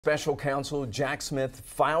Special counsel Jack Smith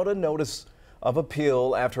filed a notice of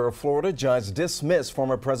appeal after a Florida judge dismissed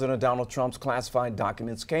former President Donald Trump's classified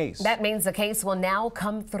documents case. That means the case will now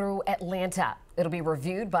come through Atlanta. It'll be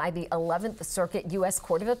reviewed by the 11th Circuit U.S.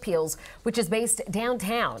 Court of Appeals, which is based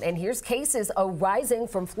downtown, and here's cases arising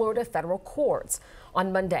from Florida federal courts.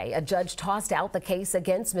 On Monday, a judge tossed out the case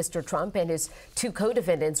against Mr. Trump and his two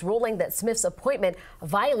co-defendants, ruling that Smith's appointment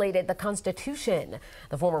violated the Constitution.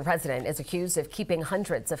 The former president is accused of keeping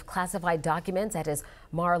hundreds of classified documents at his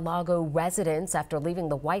Mar-a-Lago residence after leaving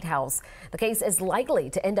the White House. The case is likely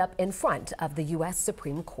to end up in front of the U.S.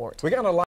 Supreme Court. We got a lot